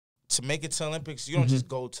to make it to Olympics, you don't just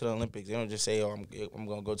go to the Olympics. You don't just say, "Oh, I'm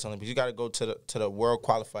gonna go to the Olympics." You got to go to the world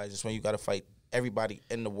qualifiers. That's when you got to fight everybody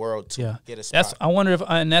in the world to get a spot. I wonder if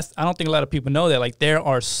I don't think a lot of people know that. Like there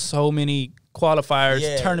are so many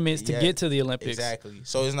qualifiers, tournaments to get to the Olympics. Exactly.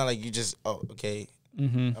 So it's not like you just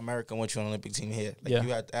America wants you on the Olympic team here. Like you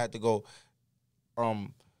had to go.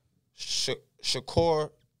 Shakur,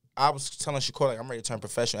 I was telling Shakur like I'm ready to turn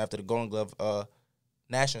professional after the Golden Glove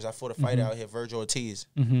Nationals. I fought a fighter out here, Virgil Ortiz.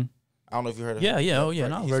 I don't know if you heard of him.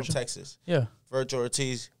 He's from Texas. Yeah, Virgil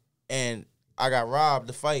Ortiz, and I got robbed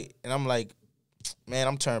the fight, and I'm like, man,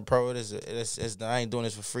 I'm turning pro. I ain't doing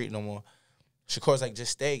this for free no more. Shakur's like,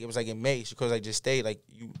 just stay. It was like in May. Shakur's like, just stay. Like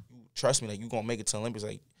you trust me. Like you gonna make it to Olympics.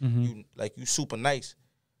 Like you super nice,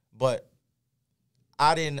 but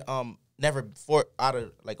I didn't never fought out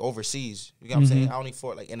of like overseas. You know what I'm saying? I only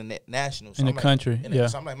fought like in the nationals. So in the country.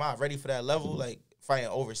 So I'm like, man, I'm ready for that level. Like fighting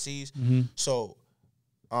overseas. So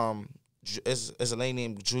there's a lady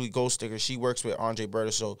named Julie Goldsticker. She works with Andre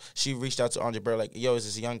Berta. So she reached out to Andre Berta like, yo, is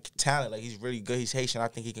this young talent? Like he's really good. He's Haitian. I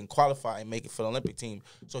think he can qualify and make it for the Olympic team.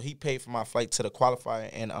 So he paid for my flight to the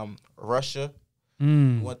qualifier in Russia.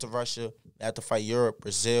 We went to Russia. I had to fight Europe,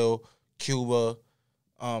 Brazil, Cuba.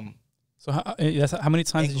 So how many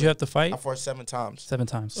times did you have to fight? I fought 7 times. 7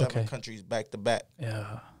 times. 7 countries back to back.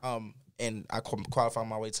 Yeah. And I qualified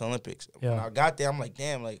my way to Olympics. Yeah. When I got there, I'm like,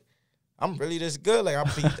 damn, like I'm really this good. Like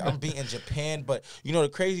I'm beating Japan. But you know the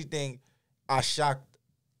crazy thing, I shocked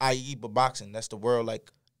IEBA Boxing. That's the world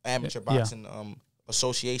like amateur boxing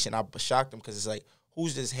association. I shocked them because it's like,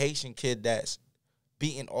 who's this Haitian kid that's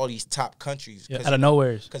beating all these top countries out of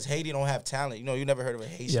nowhere? Because Haiti don't have talent. You know, you never heard of a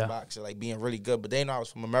Haitian boxer like being really good, but they know I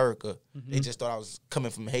was from America. They just thought I was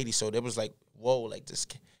coming from Haiti, so they was like, whoa, like this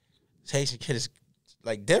Haitian kid is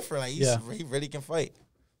like different. Like he really can fight.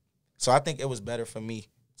 So I think it was better for me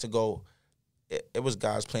to go. It was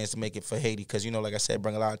God's plans to make it for Haiti because, you know, like I said,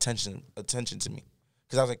 bring a lot of attention to me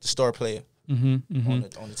because I was like the star player on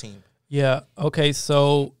the team. Yeah. Okay.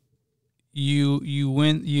 So you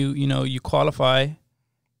win. You qualify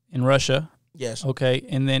in Russia. Yes. Okay.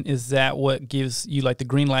 And then is that what gives you like the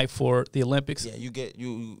green light for the Olympics? Yeah.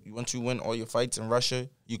 You once you win all your fights in Russia,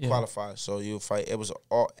 you qualify. So you fight. It was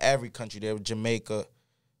every country there. Jamaica,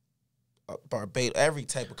 Barbados, every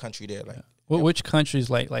type of country there. Like, which countries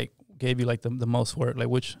like gave you like the most work? Like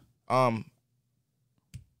which?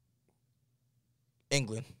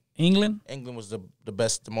 England. England was the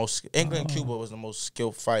best, the most. England and Cuba was the most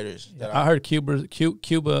skilled fighters. That I heard Cuba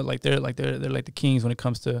like they're like the kings when it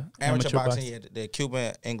comes to amateur boxing. Yeah, the Cuba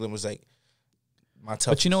and England was like my toughest.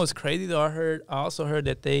 But you know what's crazy though? I also heard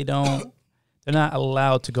that they're not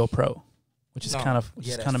allowed to go pro, which is kind of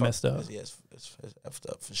messed up. Yeah, it's effed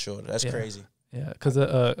up for sure. That's crazy. Yeah, because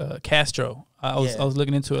Castro, I was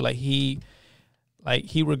looking into it. Like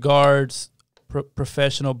he regards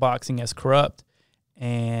professional boxing as corrupt,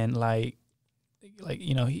 and like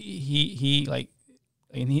you know he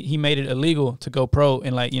made it illegal to go pro,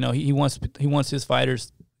 and like you know he wants his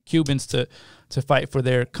fighters, Cubans, to fight for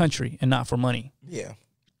their country and not for money. Yeah,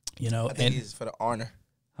 you know, I think it's for the honor.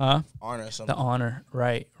 Huh? Honor or something. The honor,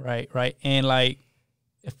 right, and like.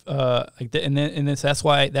 If that's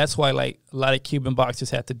why like a lot of Cuban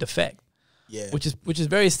boxers have to defect. Yeah, which is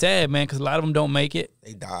very sad, man, because a lot of them don't make it.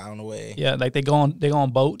 They die on the way. Yeah, like they go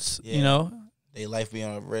on boats. Yeah. You know, their life be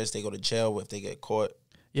on risk. They go to jail if they get caught.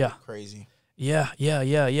 Yeah, crazy. Yeah.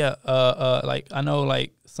 Like I know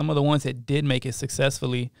like some of the ones that did make it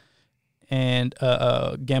successfully, and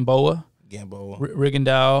Gamboa.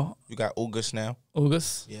 Rigondeaux. You got Ugas now.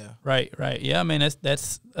 Ugas. Yeah. Right. Yeah, man,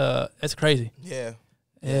 that's crazy. Yeah.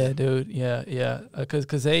 Yeah, dude. Yeah.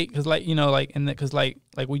 Cause like you know like cause like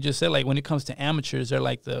we just said like when it comes to amateurs they're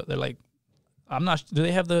like I'm not. Do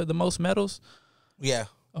they have the most medals? Yeah.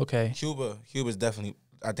 Okay. Cuba's definitely.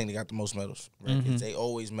 I think they got the most medals. Right? They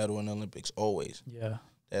always medal in the Olympics. Always. Yeah.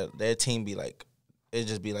 Their team be like, it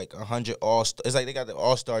just be like 100 all-star. It's like they got the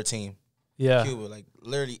all-star team. Yeah. Cuba, like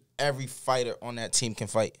literally every fighter on that team can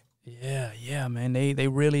fight. Yeah, man. They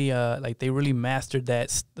really they really mastered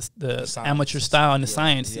the amateur style and the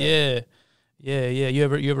science. Yeah. You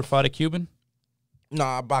ever fought a Cuban? No,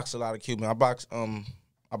 I box a lot of Cuban. I box a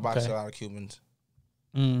lot of Cubans.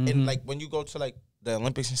 And like when you go to like the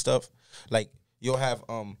Olympics and stuff, like you'll have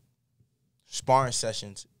sparring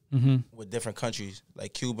sessions with different countries.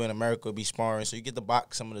 Like Cuba and America will be sparring, so you get to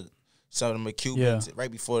box some of the Cubans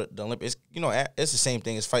right before the Olympics. You know, it's the same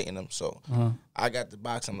thing as fighting them. So I got the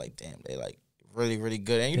box. I'm like, damn, they like really, really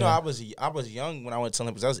good. And you know, I was young when I went to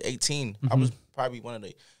Olympics. I was 18. I was probably one of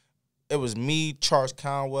the. It was me, Charles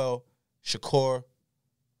Conwell, Shakur,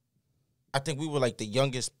 I think we were like the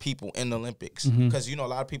youngest people in the Olympics Mm-hmm. because you know a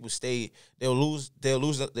lot of people they'll lose.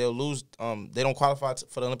 They don't qualify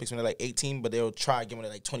for the Olympics when they're like 18, but they'll try again when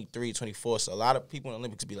they're like 23, 24. So a lot of people in the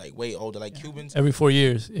Olympics be like way older, like Cubans. Every 4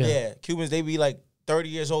 years. Yeah, Cubans they be like 30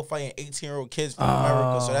 years old fighting 18-year-old kids from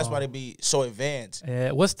America. So that's why they be so advanced.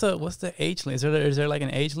 Yeah. What's the age limit? Is there like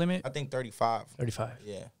an age limit? I think 35. 35.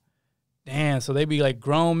 Yeah. Damn, so they be like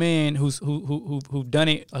grown men who've done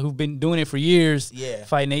it, who've been doing it for years. Yeah.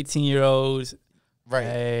 Fighting 18-year-olds. Right.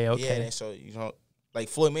 Hey, okay. Yeah. So you know, like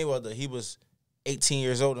Floyd Mayweather, he was 18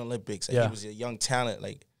 years old in the Olympics. Like, yeah. He was a young talent.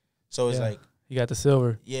 Like, so it's like he got the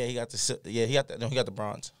silver. Yeah, he got the. Yeah, he got the. No, he got the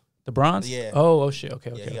bronze. The bronze? Yeah. Oh shit.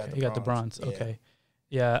 Okay. Yeah, He got the bronze. Yeah. Okay.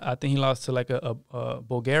 Yeah, I think he lost to like a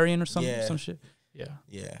Bulgarian or something. Yeah. Some shit. Yeah.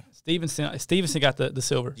 Yeah. Stevenson got the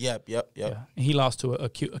silver. Yep. Yeah. And he lost to a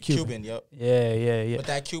Cuban. Yep. Yeah. But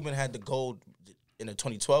that Cuban had the gold in the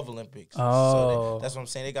 2012 Olympics. Oh. So that's what I'm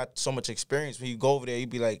saying. They got so much experience. When you go over there, you'd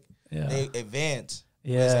be like, they advance.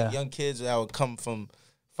 Yeah. It's like young kids that would come from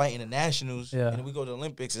fighting the nationals. Yeah. And then we go to the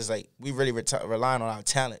Olympics. It's like we really relying on our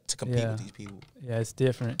talent to compete with these people. Yeah, it's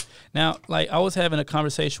different. Now, like I was having a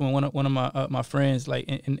conversation with one of my friends, like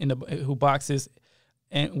who boxes,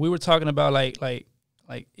 and we were talking about in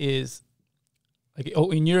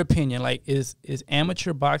your opinion, like is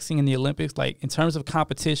amateur boxing in the Olympics, like in terms of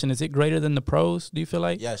competition, is it greater than the pros? Do you feel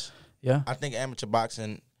like? Yes. Yeah. I think amateur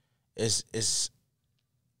boxing is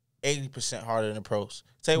 80% harder than the pros.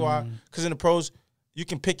 Tell you why? Because in the pros, you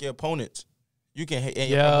can pick your opponents. You can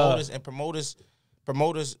hit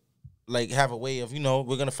promoters like have a way of,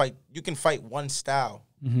 we're gonna fight. You can fight one style.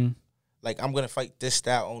 Mm-hmm. Like I'm gonna fight this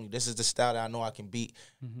style only. This is the style that I know I can beat.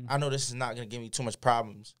 Mm-hmm. I know this is not gonna give me too much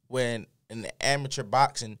problems. When in the amateur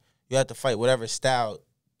boxing, you have to fight whatever style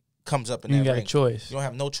comes up in that ring. You got a choice. You don't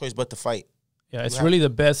have no choice but to fight. Yeah, it's really the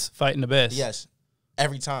best fighting the best. Yes,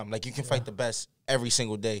 every time. Like you can fight the best every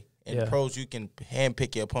single day. In pros, you can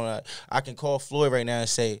handpick your opponent. I can call Floyd right now and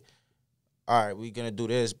say, "All right, we're gonna do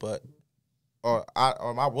this," or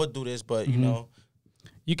I would do this, but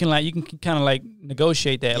you can kind of like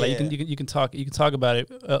negotiate that. Like you can talk about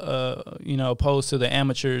it. Opposed to the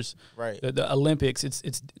amateurs, right? The Olympics,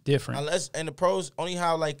 it's different. Unless in the pros, only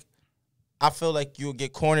how like I feel like you'll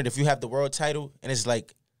get cornered if you have the world title and it's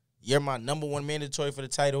like you're my number one mandatory for the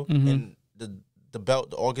title and the belt,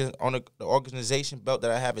 the organization belt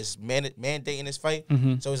that I have is mandating this fight.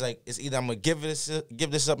 So it's like it's either I'm gonna give this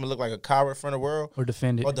up and look like a coward in front of the world, or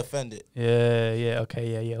defend it. Yeah.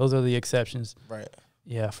 Okay. Yeah. Those are the exceptions. Right.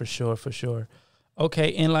 Yeah, for sure.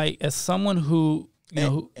 Okay, and like as someone who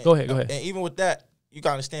go ahead. And even with that, you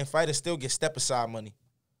gotta understand, fighters still get step aside money.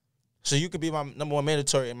 So you could be my number one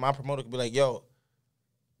mandatory, and my promoter could be like, "Yo,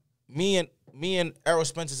 me and Errol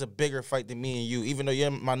Spence is a bigger fight than me and you, even though you're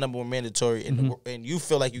my number one mandatory, and you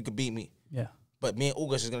feel like you could beat me. Yeah. But me and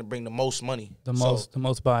Ugas is gonna bring the most money, the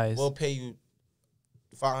most buys. We'll pay you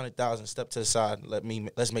 $500,000. Step to the side.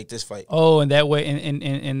 Let's make this fight. Oh, and that way,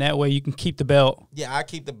 and that way you can keep the belt. Yeah, I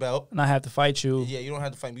keep the belt, and I have to fight you. Yeah, you don't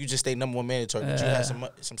have to fight me. You just stay number one mandatory, but you have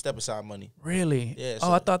some step aside money. Really? Yeah.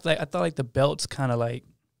 So. I thought the belts kind of like.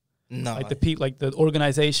 No. Like the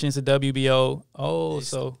organizations, the WBO. Oh,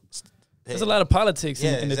 so there's a lot of politics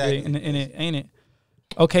in it, ain't it?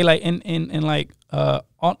 Okay, like in like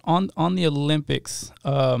on the Olympics.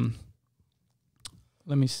 Let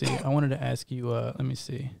me see. I wanted to ask you. Let me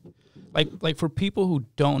see. Like for people who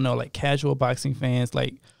don't know, like casual boxing fans,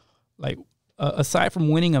 like aside from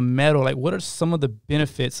winning a medal, like what are some of the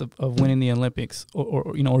benefits of winning the Olympics,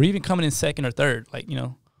 or even coming in second or third, I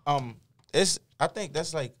think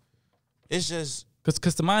that's like. It's just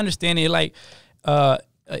because to my understanding,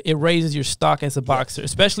 it raises your stock as a boxer,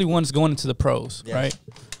 especially once going into the pros, right?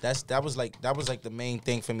 That was like the main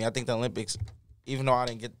thing for me. I think the Olympics, even though I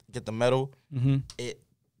didn't get the medal,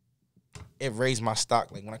 it raised my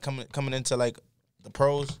stock. Like when I coming into like the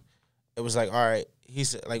pros, it was like, all right,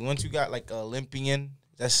 he's like once you got like an Olympian,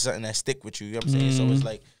 that's something that stick with you. You know what I'm saying? So it's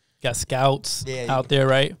like. Got scouts out there,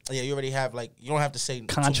 right? Yeah, you already have you don't have to say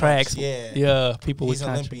contracts. Yeah, people he's with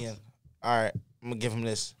contracts. Olympian. All right, I'm gonna give him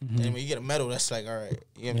this. And when you get a medal, that's like, all right,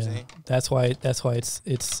 you know what I'm saying? That's why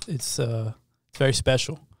it's very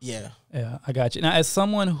special. Yeah, I got you. Now, as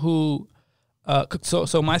someone who,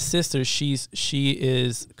 so my sister, she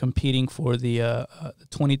is competing for the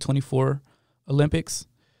 2024 Olympics.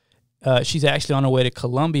 She's actually on her way to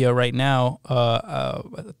Colombia right now. I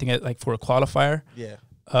think like for a qualifier. Yeah.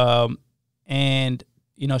 And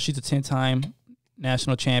she's a 10-time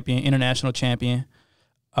national champion, international champion.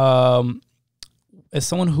 As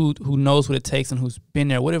someone who knows what it takes and who's been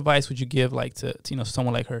there, what advice would you give to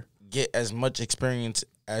someone like her? Get as much experience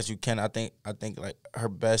as you can. I think like her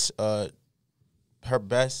best her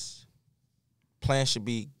best plan should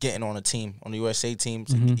be getting on a team, on the USA team,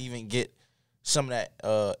 to even get some of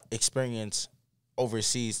that experience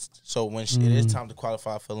overseas. So when it is time to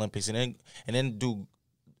qualify for Olympics, and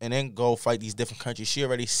then go fight these different countries, she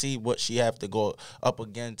already see what she have to go up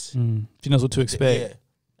against. She knows what to expect.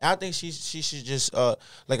 Yeah, I think she should just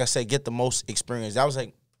like I said, get the most experience. That was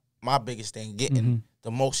like my biggest thing, getting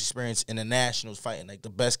the most experience in the nationals, fighting like the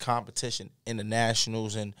best competition in the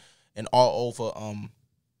nationals and all over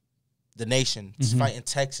the nation. Fighting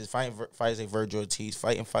Texas, fighting fighters like Virgil Ortiz,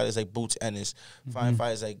 fighting fighters like Boots Ennis, fighting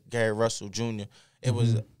fighters like Gary Russell Jr. It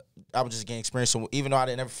was, I was just getting experience. So even though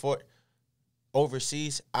I never fought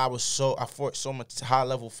overseas, I fought so much high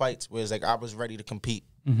level fights where it's like I was ready to compete.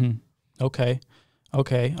 Okay.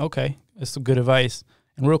 That's some good advice.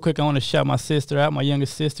 And real quick, I want to shout my sister out, my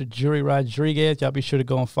youngest sister, Jury Rodriguez. Y'all be sure to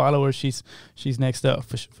go and follow her. She's next up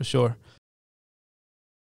for sure.